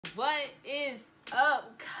What is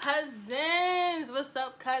up, cousins? What's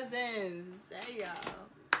up, cousins? Hey,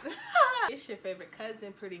 y'all. It's your favorite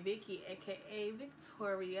cousin, Pretty Vicky, aka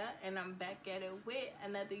Victoria, and I'm back at it with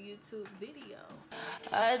another YouTube video.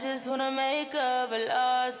 I just wanna make up a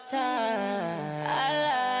lost time.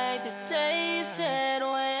 I like to taste it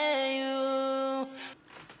when you.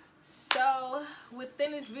 So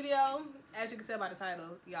within this video, as you can tell by the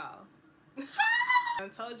title, y'all, I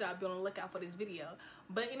told y'all be on the lookout for this video.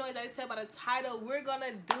 But you know, as I tell by the title, we're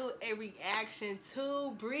gonna do a reaction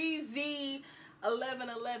to Breezy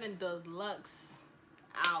 1111 Deluxe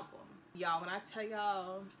album. Y'all, when I tell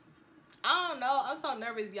y'all, I don't know, I'm so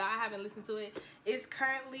nervous, y'all. I haven't listened to it. It's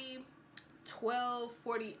currently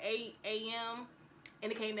 12:48 a.m.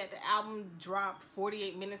 indicating that the album dropped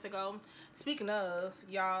 48 minutes ago. Speaking of,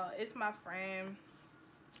 y'all, it's my friend's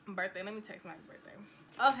birthday. Let me text my birthday.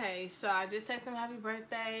 Okay, so I just texted him happy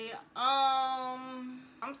birthday.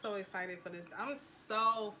 I'm so excited for this. I'm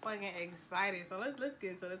so fucking excited. So let's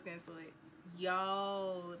get into it. Let's get into it.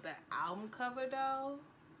 Yo, the album cover though.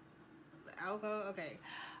 The album cover, okay.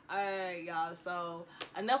 Alright, y'all. So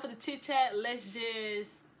enough of the chit chat. Let's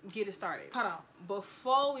just get it started. Hold on.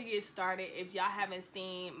 Before we get started, if y'all haven't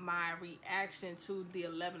seen my reaction to the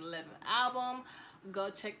 1111 album,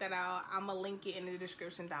 go check that out. I'm gonna link it in the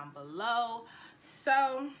description down below.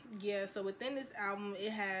 So yeah, so within this album,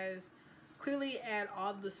 it has clearly add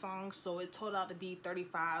all the songs, so it totaled out to be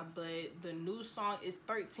 35, but the new song is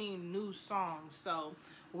 13 new songs. So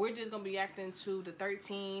we're just gonna be reacting to the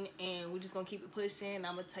 13, and we're just gonna keep it pushing.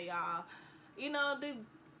 I'm gonna tell y'all, you know,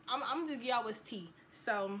 I'm just give y'all what's tea.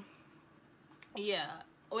 So yeah,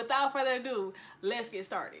 without further ado, let's get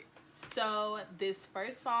started. So this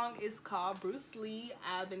first song is called Bruce Lee.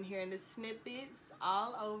 I've been hearing the snippets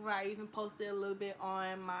all over. I even posted a little bit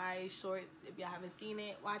on my shorts. If y'all haven't seen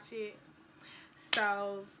it, watch it.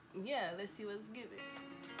 So yeah, let's see what's given.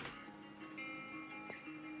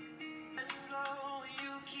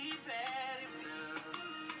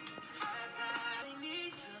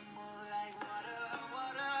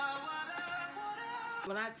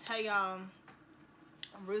 When I tell y'all,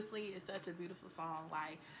 Bruce Lee is such a beautiful song.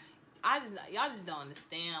 Like, y'all just don't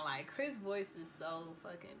understand. Like, Chris' voice is so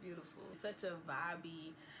fucking beautiful. Such a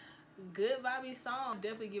vibey, good vibey song.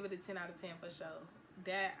 Definitely give it a 10 out of 10 for sure.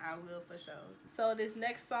 That I will for sure. So this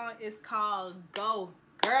next song is called Go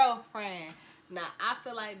Girlfriend. Now I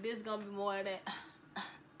feel like this gonna be more than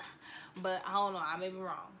but I don't know, I may be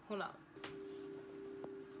wrong. Who knows?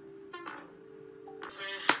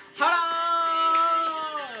 Hold on.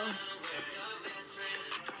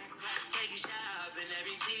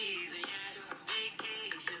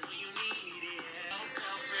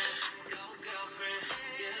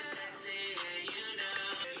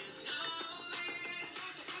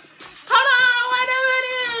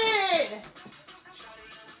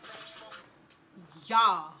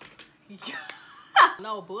 Y'all,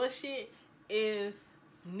 no bullshit. If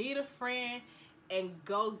Need a Friend and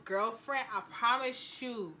Go Girlfriend, I promise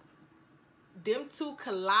you, them two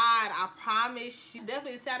collide. I promise you.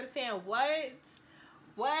 Definitely 10 out of 10.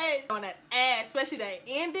 What? On that ass, especially that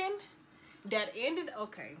ending. That ended.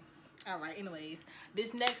 Okay. All right. Anyways,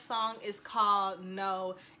 this next song is called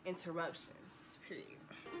No Interruptions. Period.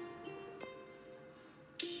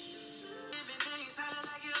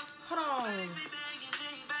 Hold on.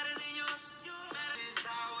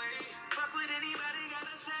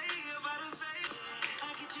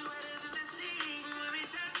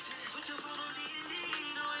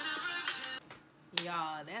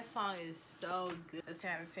 Y'all, that song is so good. A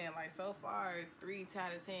 10 out of 10. Like, so far, 3 10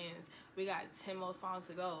 out of 10s. We got 10 more songs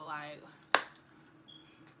to go. Like,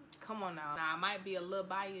 come on now. Now, I might be a little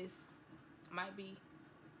biased. Might be.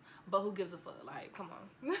 But who gives a fuck? Like, come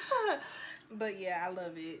on. But yeah, I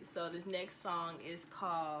love it. So this next song is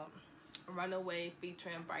called Runaway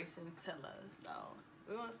featuring Bryson Tiller. So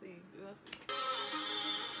we're gonna see. We're gonna see.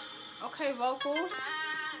 Okay, vocals.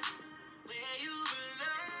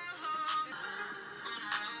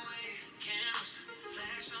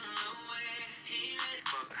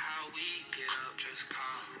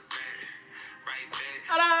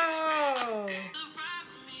 Hello.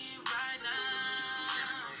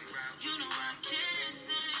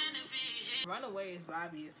 Runaway is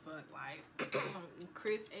vibey as fuck. Like,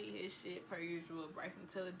 Chris ate his shit per usual. Bryson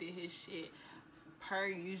Tiller did his shit per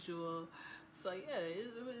usual. So yeah,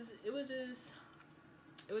 it was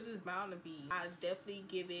just bound to be. I definitely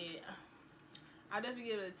give it a 10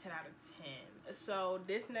 out of 10. So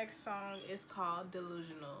this next song is called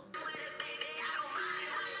Delusional.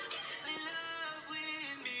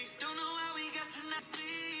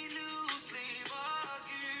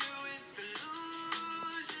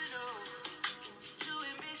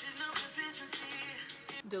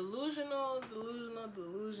 Delusional, delusional,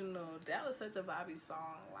 delusional. That was such a vibey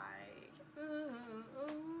song. Like,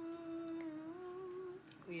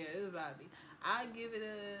 yeah, it was vibey. I give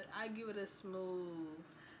it a smooth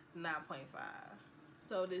 9.5.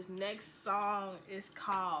 So this next song is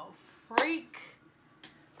called Freak,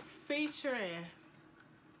 featuring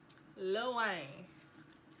Lil Wayne,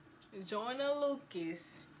 Joyner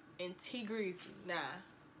Lucas, and T Greasy. Nah.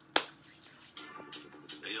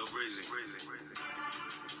 Hey, yo, Breezy.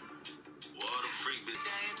 What a freak, bitch.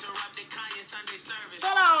 I interrupted Kanye Sunday service.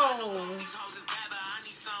 Hold on. I'm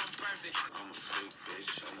a freak,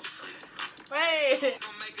 bitch. I'm a freak. Wait.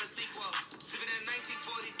 Gonna make a sequel. Sipping in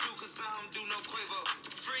 1942, cause I don't do no Quavo.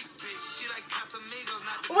 Freak, bitch. She like Casamigos,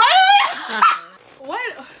 not the.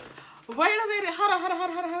 Wait a minute. Hold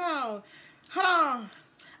on.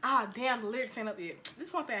 Ah, damn, the lyrics ain't up yet.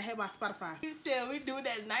 This one thing I hate about Spotify. He said we do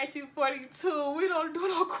that 1942. We don't do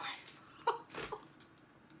no Quavo.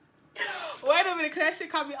 Wait a minute, cause that shit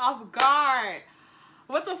caught me off guard.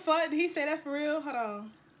 What the fuck? Did he say that for real? Hold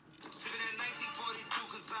on.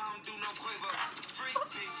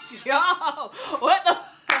 Yo, what the?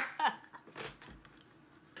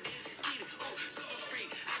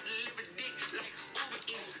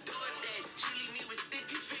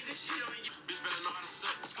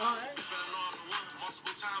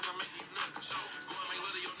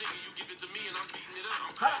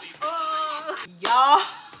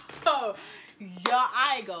 Y'all,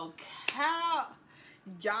 I ain't gonna count.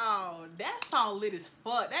 Y'all, that song lit as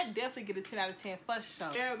fuck. That definitely get a 10 out of 10 for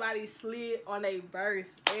sure. Everybody slid on a verse.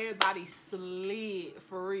 Everybody slid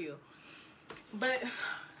for real. But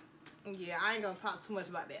yeah, I ain't gonna talk too much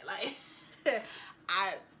about that. Like,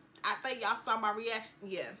 I think y'all saw my reaction.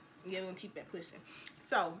 Yeah, we're gonna keep that pushing.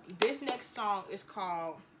 So this next song is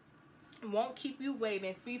called "Won't Keep You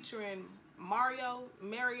Waiting," featuring Mario,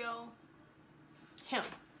 him.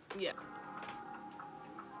 Yeah.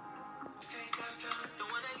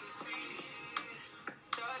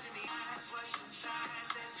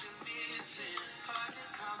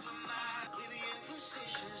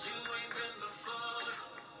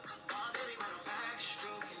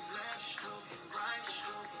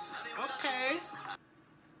 Okay.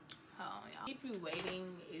 Keep You Waiting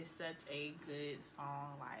is such a good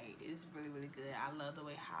song. Like, it's really good. I love the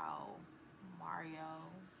way how Mario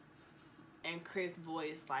and Chris'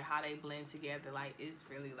 voice, like how they blend together. Like, it's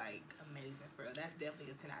really like amazing for real. That's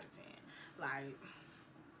definitely a 10 out of 10. Like,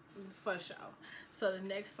 for sure. So the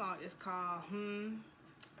next song is called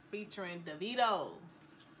featuring DeVito.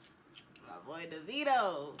 My boy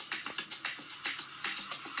DeVito.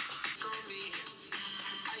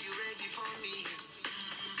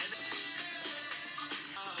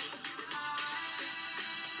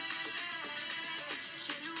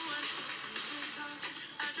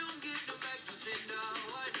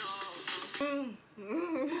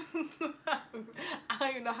 I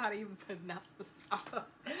don't even know how to even pronounce the song.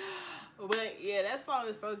 But yeah, that song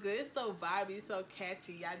is so good. It's so vibey, so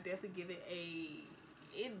catchy. I definitely give it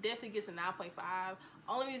it definitely gets a 9.5.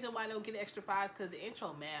 Only reason why I don't get extra 5 is because the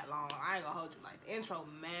intro mad long. I ain't gonna hold you, like, the intro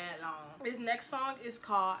mad long. This next song is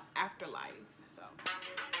called Afterlife. So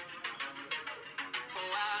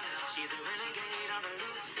she's a renegade on the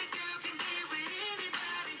loose. The girl can get with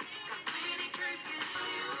anybody. Got many curses for you.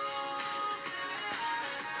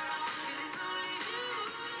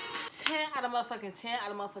 10 out of motherfucking 10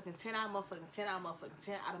 out of motherfucking 10 out of motherfucking 10 out of motherfucking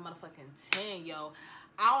 10 out of motherfucking 10, yo.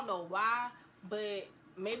 I don't know why, but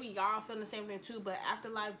maybe y'all feeling the same thing too, but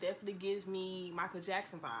Afterlife definitely gives me Michael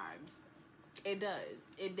Jackson vibes. It does.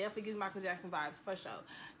 It definitely gives Michael Jackson vibes, for sure.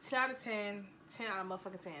 10 out of 10, 10 out of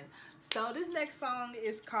motherfucking 10. So this next song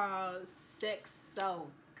is called Sex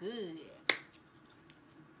So Good.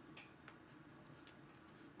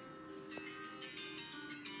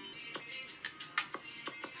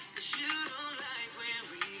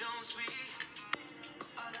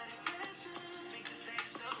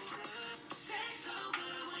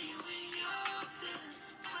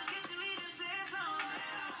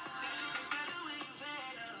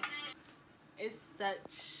 It's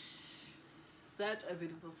such a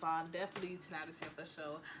beautiful song. Definitely 10 out of 10 for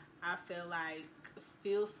sure. I feel like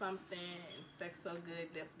Feel Something and Sex So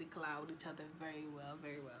Good definitely collide with each other very well.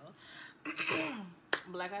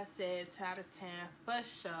 But like I said, 10 out of 10 for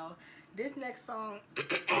sure. This next song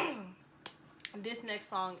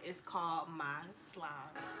is called My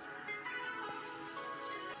Slime.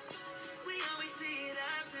 We always see it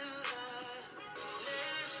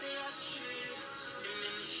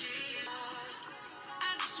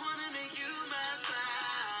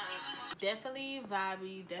definitely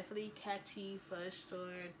vibey, definitely catchy for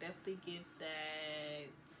sure. Definitely give that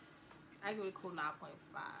I give it a cool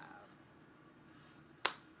 9.5.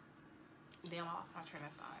 Damn, off my train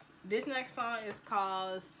of thought. This next song is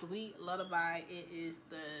called Sweet Lullaby. It is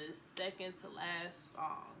the second to last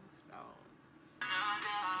song. So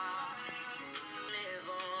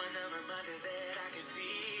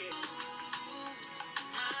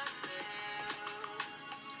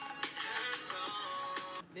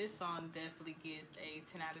this song definitely gets a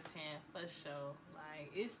 10 out of 10 for sure.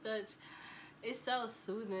 Like, it's so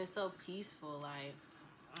soothing, it's so peaceful. Like,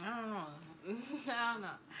 I don't know. I don't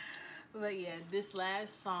know. But yeah, this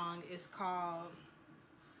last song is called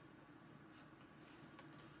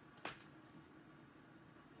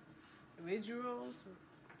Rituals.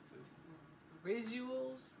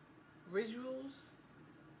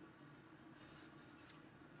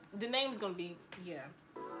 The name's gonna be, yeah.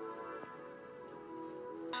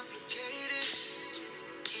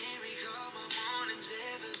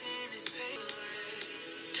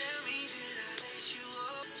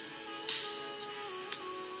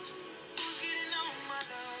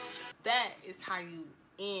 That is how you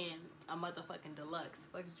end a motherfucking deluxe.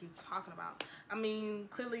 What are you talking about? I mean,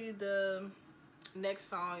 clearly the next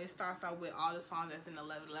song, it starts out with all the songs that's in the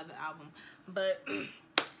 11/11 album. But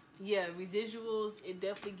yeah, Residuals, it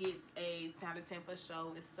definitely gets a 10 out of 10 for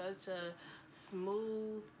sure. It's such a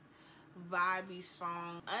smooth, vibey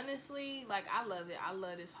song. Honestly, like, I love it. I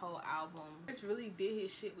love this whole album. Chris really did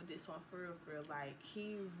his shit with this one, for real, for real. Like,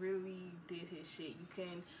 he really did his shit.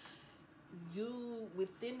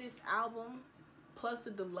 Within this album, plus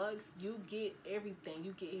the deluxe, you get everything.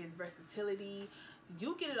 You get his versatility.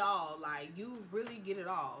 You get it all. Like, you really get it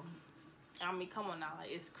all. I mean, come on now.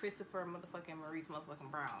 Like, it's Christopher motherfucking Maurice motherfucking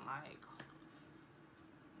Brown.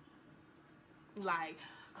 Like,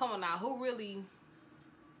 come on now. Who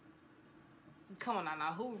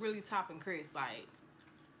really topping Chris? Like,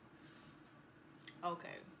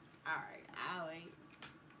 okay. Alright. I'll wait.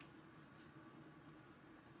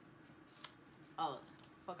 Oh,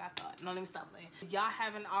 fuck, I thought. No, let me stop playing. If y'all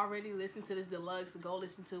haven't already listened to this deluxe, go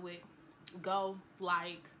listen to it. Go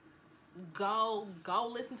listen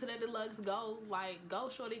to that deluxe. Go,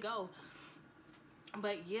 shorty, go.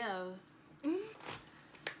 But yeah.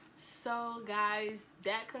 So, guys,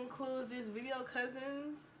 that concludes this video,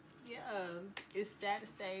 cousins. Yeah, it's sad to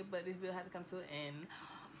say, but this video had to come to an end.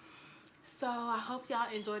 So I hope y'all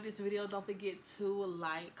enjoyed this video. Don't forget to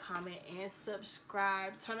like, comment, and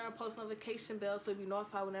subscribe. Turn on post notification bell so you'll be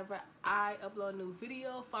notified whenever I upload a new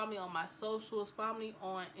video. Follow me on my socials. Follow me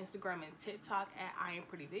on Instagram and TikTok at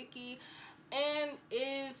IamPrettyVicky. And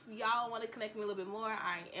if y'all want to connect me a little bit more,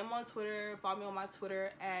 I am on Twitter. Follow me on my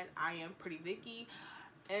Twitter at IamPrettyVicky.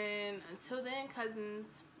 And until then, cousins,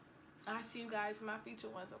 I'll see you guys in my future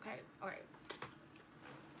ones, okay? Okay.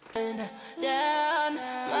 Down